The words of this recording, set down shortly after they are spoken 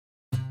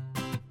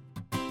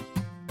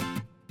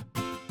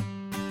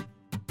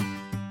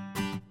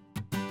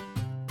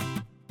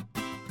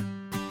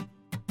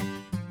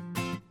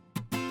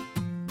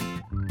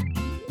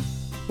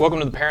Welcome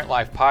to the Parent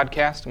Life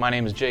Podcast. My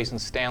name is Jason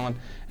Stanlin,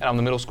 and I'm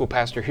the middle school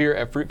pastor here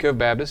at Fruit Cove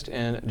Baptist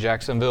in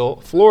Jacksonville,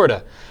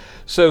 Florida.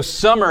 So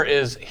summer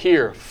is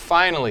here,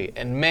 finally,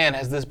 and man,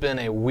 has this been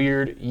a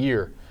weird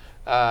year.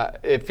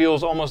 It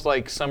feels almost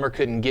like summer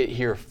couldn't get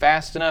here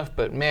fast enough,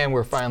 but man,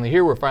 we're finally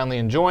here, we're finally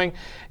enjoying,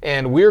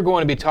 and we're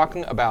going to be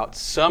talking about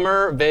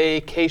summer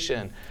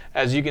vacation.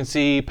 As you can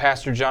see,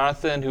 Pastor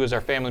Jonathan, who is our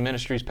family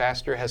ministries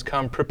pastor, has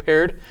come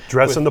prepared.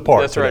 Dressing the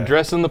part. That's right,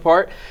 dressing the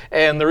part.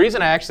 And the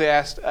reason I actually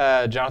asked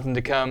Jonathan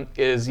to come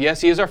is,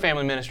 yes, he is our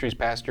family ministries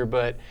pastor,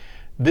 but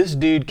this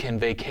dude can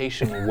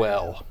vacation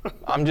well.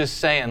 I'm just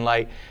saying,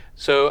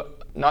 so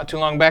not too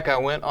long back, I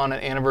went on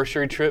an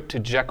anniversary trip to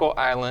Jekyll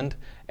Island,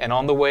 and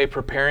on the way,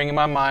 preparing in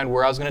my mind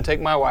where I was going to take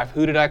my wife,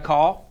 who did I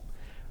call?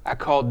 I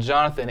called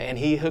Jonathan, and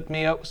he hooked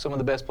me up with some of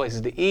the best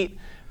places to eat,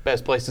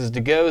 best places to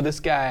go.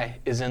 This guy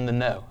is in the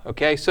know.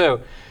 Okay,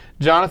 so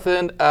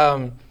Jonathan,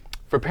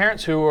 for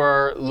parents who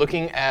are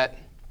looking at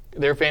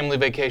their family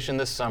vacation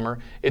this summer,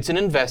 it's an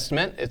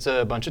investment, it's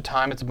a bunch of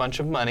time, it's a bunch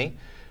of money.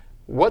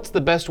 What's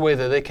the best way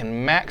that they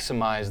can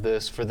maximize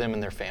this for them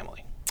and their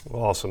family?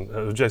 Well,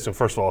 awesome. Jason,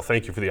 first of all,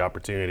 thank you for the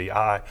opportunity.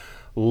 I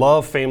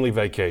love family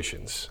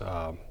vacations.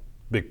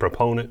 Big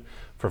proponent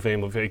for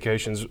family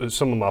vacations.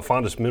 Some of my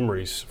fondest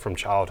memories from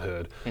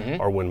childhood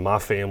are when my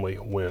family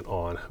went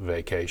on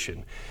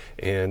vacation.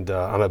 And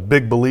I'm a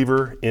big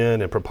believer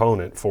in and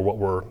proponent for what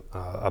we're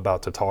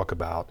about to talk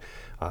about.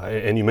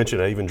 And you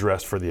mentioned I even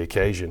dressed for the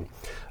occasion.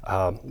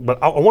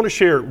 But I want to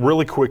share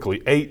really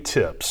quickly 8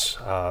 tips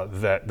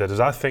that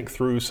as I think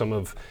through some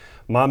of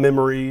my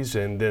memories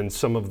and then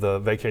some of the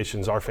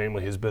vacations our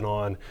family has been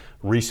on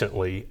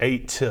recently,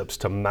 8 tips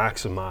to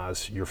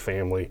maximize your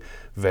family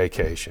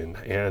vacation.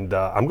 And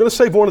I'm going to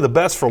save one of the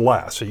best for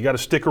last, so you got to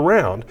stick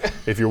around.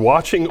 If you're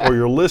watching or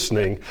you're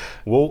listening,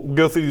 we'll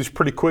go through these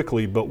pretty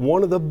quickly, but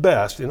one of the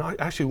best, and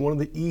actually one of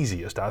the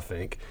easiest, I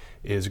think,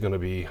 is going to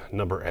be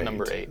number 8.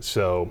 Number 8.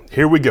 So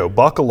here we go.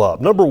 Buckle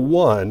up. Number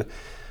 1,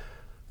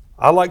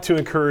 I like to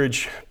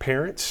encourage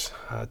parents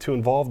to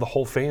involve the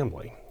whole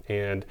family.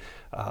 And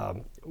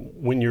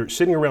when you're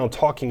sitting around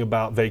talking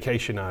about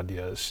vacation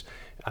ideas,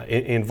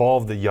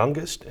 involve the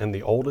youngest and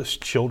the oldest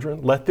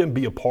children. Let them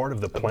be a part of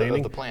the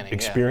planning,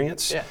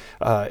 experience. Yeah.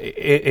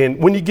 And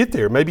when you get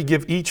there, maybe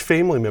give each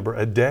family member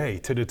a day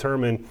to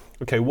determine,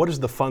 okay, what is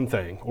the fun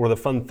thing or the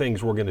fun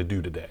things we're going to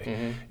do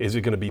today? Is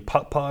it going to be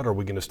putt-putt? Are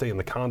we going to stay in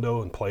the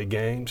condo and play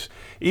games?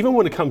 Even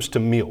when it comes to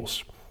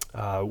meals.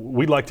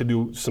 We'd like to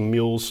do some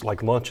meals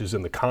like lunches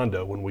in the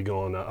condo when we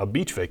go on a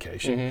beach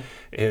vacation.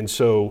 And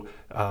so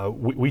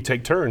we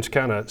take turns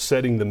kind of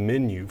setting the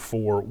menu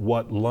for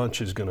what lunch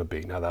is going to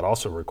be. Now that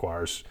also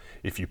requires,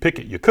 if you pick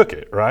it, you cook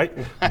it, right?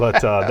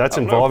 But that's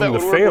involving the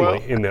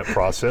family in that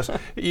process.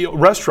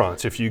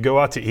 Restaurants, if you go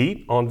out to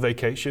eat on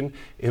vacation,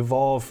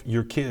 involve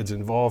your kids,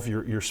 involve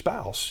your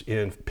spouse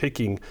in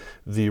picking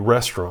the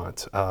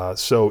restaurant.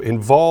 So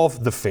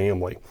involve the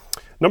family.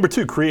 Number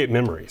 2, create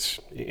memories.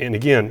 And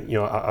again,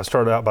 I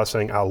started out by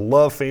saying I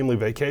love family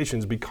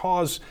vacations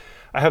because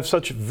I have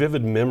such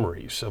vivid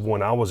memories of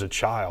when I was a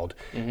child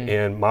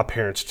and my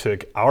parents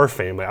took our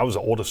family. I was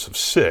the oldest of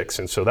 6,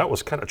 and so that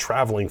was kind of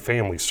traveling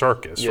family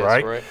circus,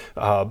 right?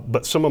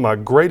 But some of my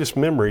greatest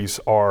memories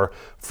are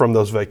from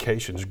those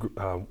vacations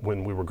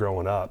when we were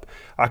growing up.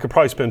 I could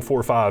probably spend 4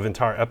 or 5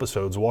 entire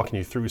episodes walking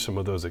you through some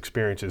of those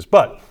experiences,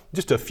 but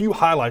just a few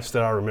highlights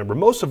that I remember.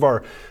 Most of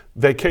our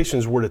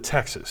vacations were to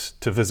Texas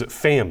to visit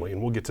family,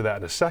 and we'll get to that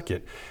in a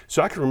second.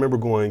 So I can remember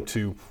going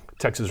to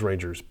Texas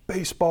Rangers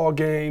baseball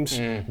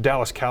games,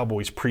 Dallas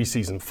Cowboys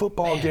preseason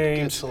football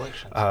games,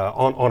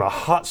 on a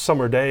hot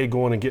summer day,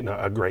 going and getting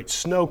a great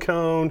snow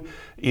cone,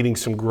 eating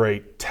some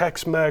great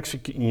Tex-Mex.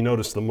 You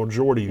notice the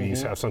majority of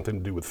these have something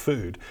to do with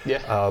food.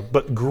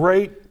 But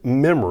great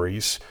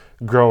memories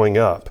growing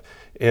up.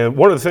 And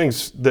one of the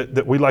things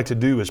that we like to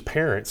do as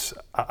parents,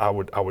 I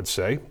would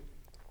say,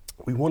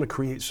 we want to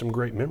create some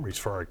great memories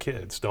for our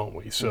kids, don't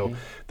we? So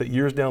that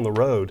years down the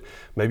road,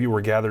 maybe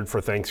we're gathered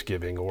for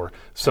Thanksgiving or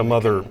some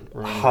other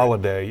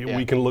holiday,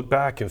 we can look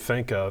back and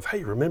think of,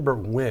 hey, remember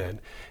when?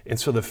 And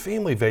so the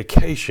family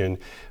vacation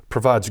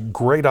provides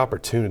great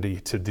opportunity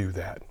to do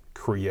that,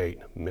 create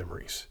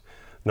memories.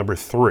 Number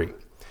 3,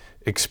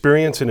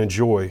 experience and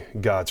enjoy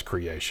God's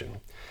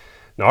creation.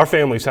 Now, our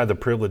family's had the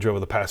privilege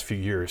over the past few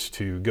years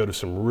to go to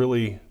some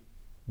really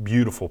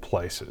beautiful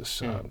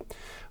places.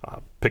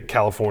 Pick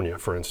California,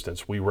 for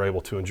instance. We were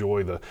able to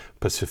enjoy the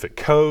Pacific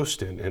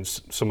coast and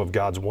some of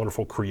God's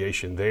wonderful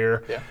creation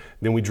there.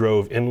 Then we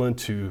drove inland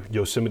to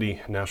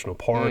Yosemite National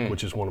Park,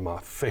 which is one of my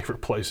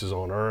favorite places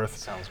on earth.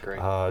 Sounds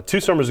great. 2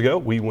 summers ago,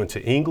 we went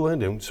to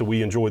England, and so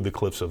we enjoyed the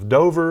cliffs of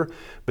Dover,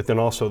 but then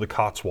also the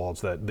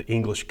Cotswolds, the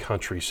English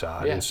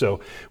countryside. And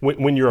so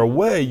when you're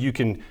away, you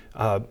can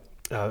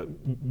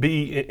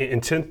be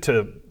intent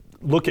to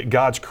look at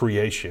God's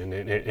creation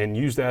and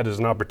use that as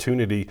an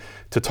opportunity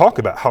to talk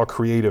about how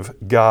creative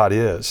God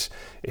is.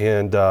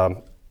 And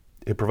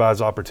it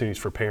provides opportunities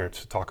for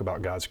parents to talk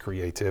about God's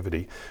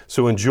creativity.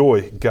 So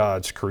enjoy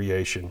God's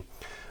creation.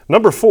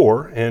 Number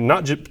 4, and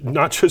not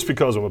just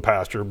because I'm a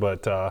pastor,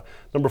 but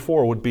number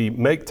 4 would be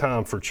make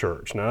time for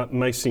church. Now, it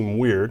may seem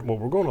weird. Well,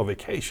 we're going on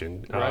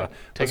vacation. Right.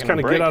 Let's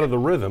kind of get out of the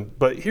rhythm.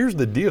 But here's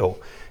the deal.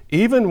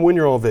 Even when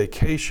you're on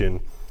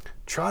vacation,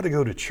 try to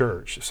go to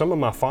church. Some of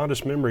my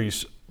fondest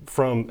memories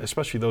from,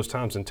 especially those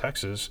times in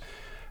Texas,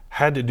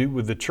 had to do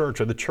with the church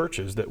or the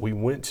churches that we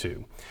went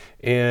to.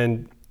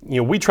 And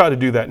we try to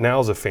do that now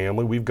as a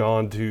family. We've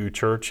gone to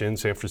church in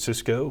San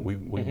Francisco. We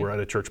were at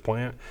a church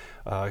plant.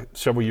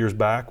 Several years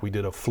back, we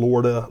did a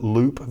Florida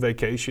loop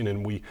vacation,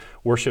 and we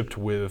worshiped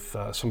with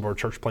some of our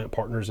church plant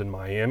partners in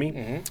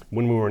Miami.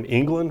 When we were in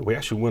England, we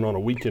actually went on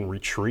a weekend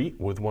retreat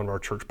with one of our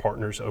church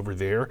partners over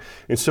there.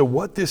 And so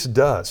what this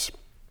does,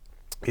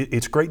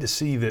 it's great to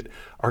see that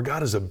our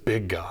God is a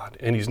big God,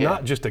 and He's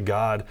not just a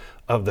God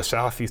of the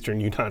southeastern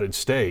United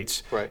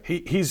States. Right.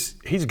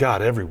 He's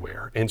God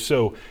everywhere. And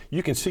so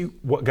you can see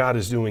what God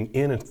is doing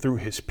in and through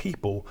His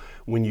people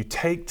when you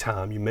take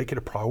time, you make it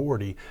a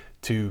priority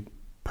to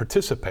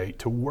participate,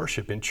 to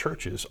worship in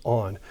churches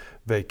on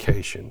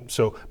vacation.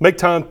 So make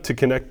time to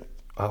connect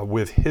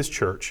with His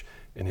church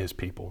and His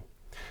people.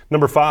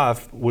 Number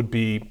 5 would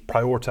be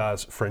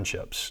prioritize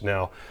friendships.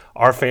 Now,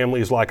 our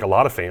family is like a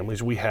lot of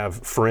families. We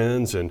have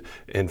friends and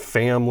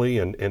family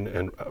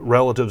and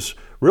relatives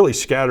really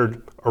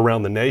scattered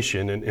around the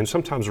nation and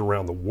sometimes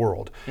around the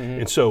world.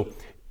 And so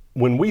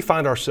when we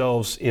find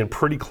ourselves in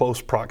pretty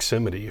close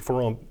proximity, if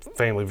we're on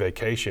family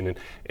vacation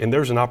and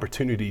there's an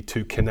opportunity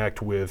to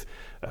connect with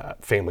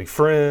family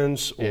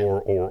friends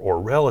or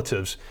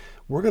relatives,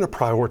 we're going to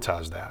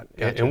prioritize that.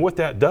 Gotcha. And what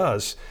that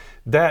does,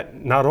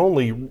 that not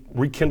only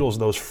rekindles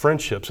those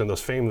friendships and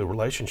those family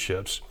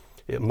relationships,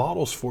 it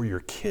models for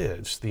your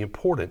kids the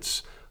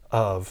importance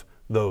of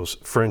those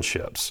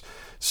friendships.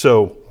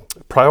 So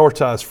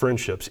prioritize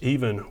friendships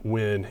even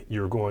when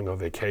you're going on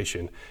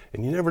vacation.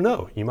 And you never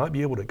know, you might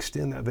be able to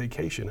extend that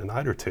vacation a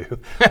night or two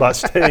by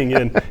staying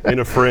in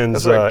a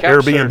friend's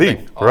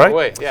Airbnb, right? The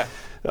way. Yeah.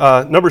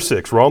 Number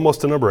 6, we're almost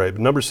to number 8,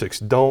 but number 6,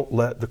 don't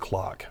let the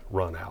clock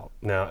run out.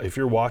 Now, if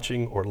you're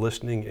watching or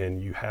listening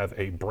and you have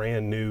a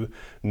brand new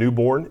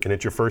newborn and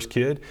it's your first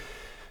kid,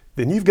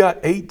 then you've got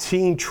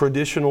 18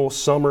 traditional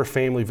summer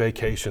family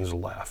vacations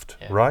left,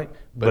 right?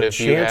 But if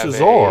chances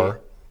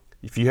are,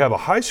 if you have a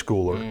high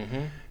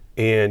schooler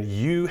and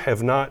you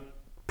have not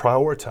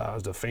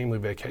prioritized a family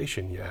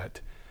vacation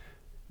yet,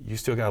 you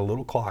still got a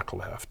little clock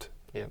left.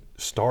 Yep.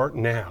 Start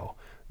now.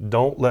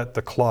 Don't let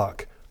the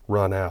clock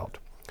run out.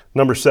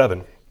 Number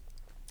 7,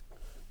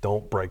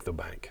 don't break the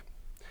bank.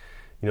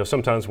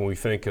 Sometimes when we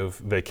think of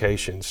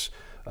vacations,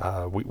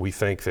 we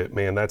think that,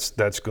 man,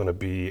 that's going to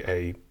be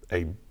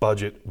a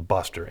budget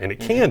buster. And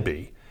it can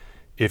be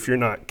if you're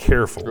not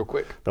careful. Real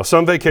quick. Now,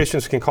 some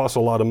vacations can cost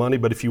a lot of money,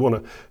 but if you want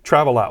to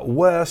travel out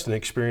west and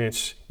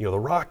experience, the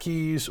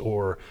Rockies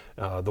or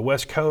the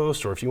West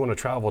Coast, or if you want to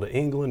travel to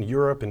England,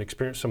 Europe, and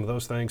experience some of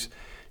those things,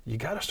 you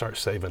got to start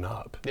saving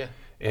up. Yeah.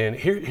 And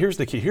here's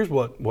the key. Here's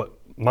what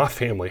my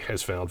family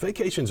has found.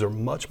 Vacations are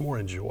much more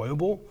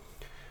enjoyable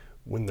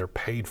when they're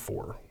paid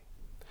for.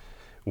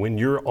 When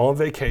you're on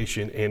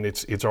vacation and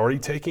it's already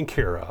taken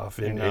care of,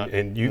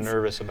 and you're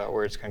nervous about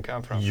where it's going to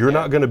come from. You're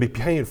not going to be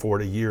paying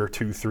for it a year,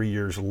 2, 3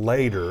 years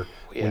later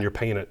when you're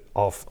paying it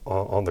off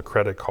on the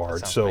credit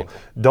card. So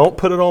painful. Don't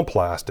put it on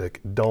plastic.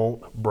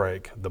 Don't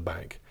break the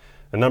bank.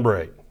 And number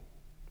 8,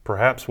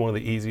 perhaps one of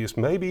the easiest,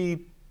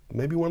 maybe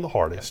one of the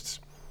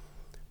hardest.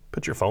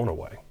 Put your phone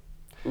away.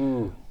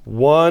 Ooh.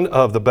 One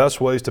of the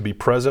best ways to be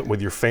present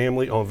with your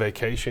family on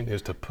vacation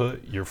is to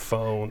put your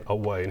phone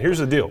away. And here's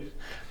the deal.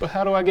 But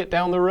how do I get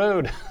down the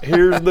road?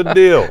 Here's the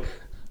deal.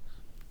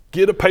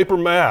 Get a paper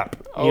map,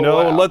 and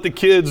Wow. let the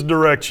kids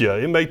direct you.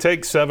 It may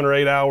take 7 or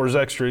 8 hours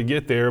extra to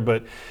get there,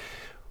 but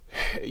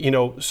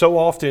so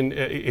often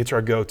it's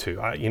our go-to.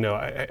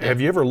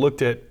 Have you ever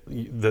looked at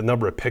the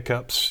number of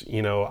pickups?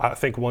 I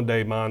think one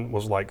day mine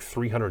was like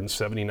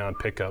 379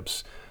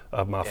 pickups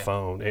of my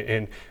phone,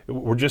 and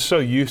we're just so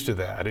used to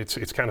that.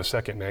 It's kind of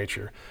second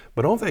nature.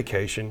 But on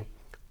vacation,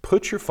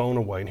 put your phone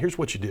away, and here's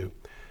what you do.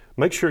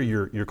 Make sure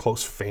your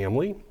close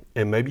family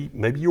and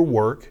maybe your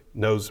work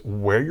knows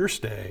where you're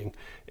staying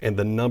and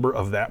the number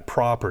of that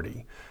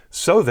property,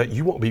 so that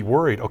you won't be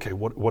worried, okay,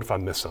 what if I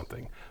miss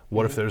something?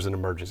 What if there's an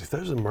emergency? If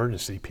there's an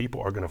emergency,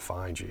 people are going to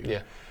find you.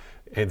 Yeah.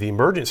 And the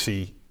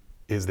emergency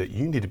is that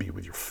you need to be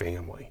with your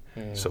family.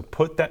 So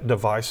put that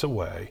device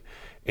away,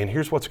 and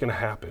here's what's going to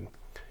happen.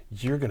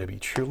 You're going to be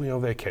truly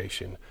on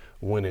vacation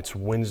when it's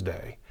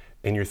Wednesday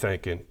and you're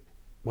thinking,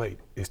 wait,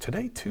 is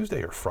today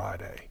Tuesday or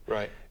Friday?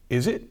 Right.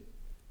 Is it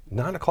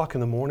 9 o'clock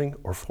in the morning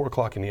or 4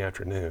 o'clock in the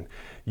afternoon?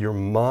 Your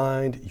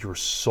mind, your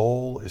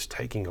soul is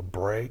taking a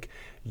break.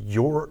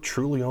 You're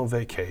truly on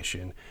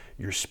vacation.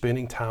 You're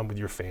spending time with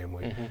your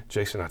family.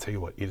 Jason, I tell you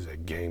what, it is a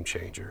game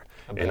changer.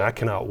 And I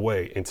cannot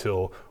wait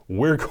until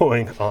we're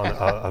going on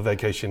a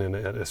vacation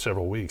in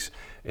several weeks.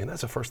 And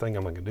that's the first thing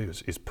I'm going to do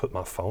is put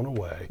my phone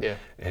away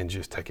and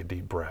just take a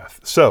deep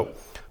breath. So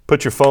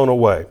put your phone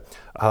away.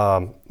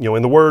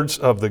 In the words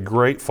of the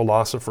great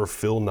philosopher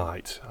Phil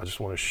Knight, I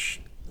just want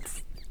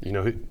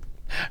to,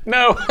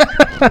 No.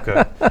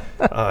 Okay.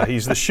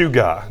 He's the shoe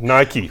guy.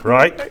 Nike,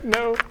 right?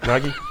 No.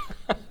 Nike?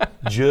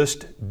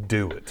 Just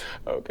do it.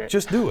 Okay.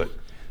 Just do it.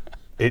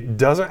 It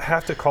doesn't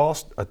have to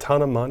cost a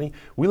ton of money.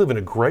 We live in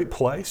a great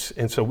place,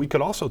 and so we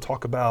could also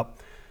talk about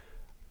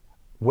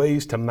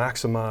ways to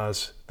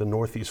maximize the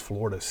Northeast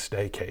Florida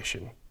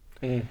staycation.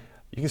 You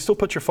can still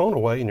put your phone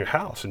away in your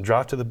house and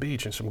drive to the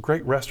beach and some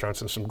great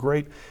restaurants and some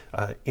great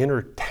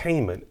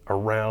entertainment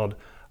around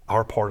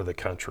our part of the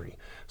country.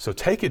 So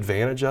take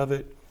advantage of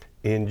it.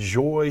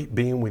 Enjoy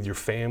being with your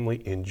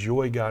family.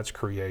 Enjoy God's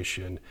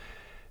creation.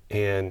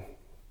 And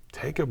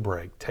take a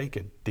break. Take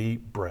a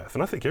deep breath.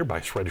 And I think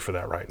everybody's ready for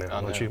that right now,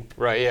 don't you?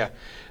 Right, yeah.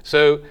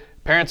 So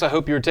parents, I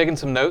hope you were taking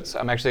some notes.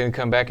 I'm actually going to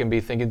come back and be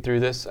thinking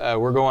through this.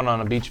 We're going on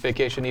a beach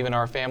vacation, even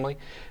our family.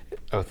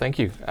 Oh, thank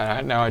you.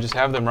 Now I just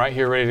have them right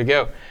here ready to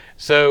go.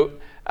 So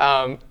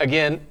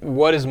again,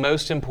 what is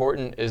most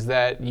important is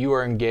that you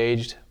are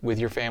engaged with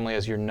your family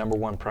as your number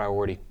one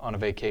priority on a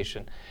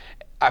vacation.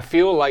 I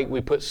feel like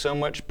we put so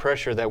much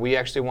pressure that we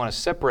actually want to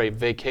separate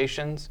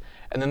vacations,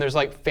 and then there's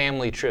like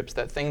family trips,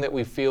 that thing that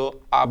we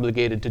feel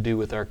obligated to do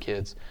with our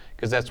kids,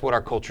 because that's what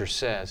our culture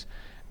says.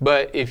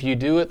 But if you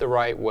do it the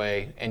right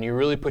way and you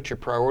really put your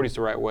priorities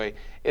the right way,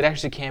 it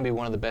actually can be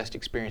one of the best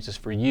experiences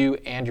for you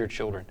and your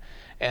children.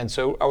 And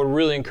so I would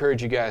really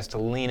encourage you guys to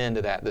lean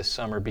into that this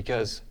summer,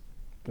 because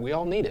we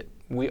all need it.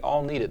 We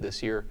all need it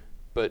this year,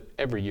 but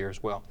every year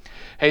as well.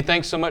 Hey,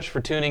 thanks so much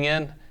for tuning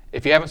in.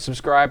 If you haven't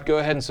subscribed, go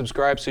ahead and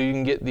subscribe so you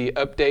can get the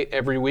update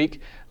every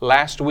week.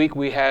 Last week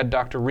we had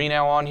Dr.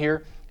 Renow on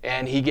here,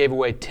 and he gave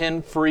away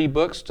 10 free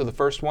books to the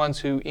first ones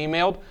who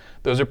emailed.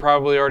 Those are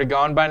probably already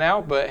gone by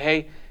now, but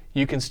hey,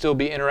 you can still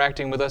be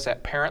interacting with us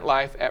at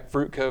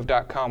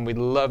parentlife@fruitcove.com. We'd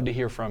love to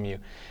hear from you.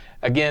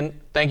 Again,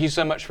 thank you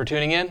so much for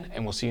tuning in,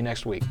 and we'll see you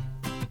next week.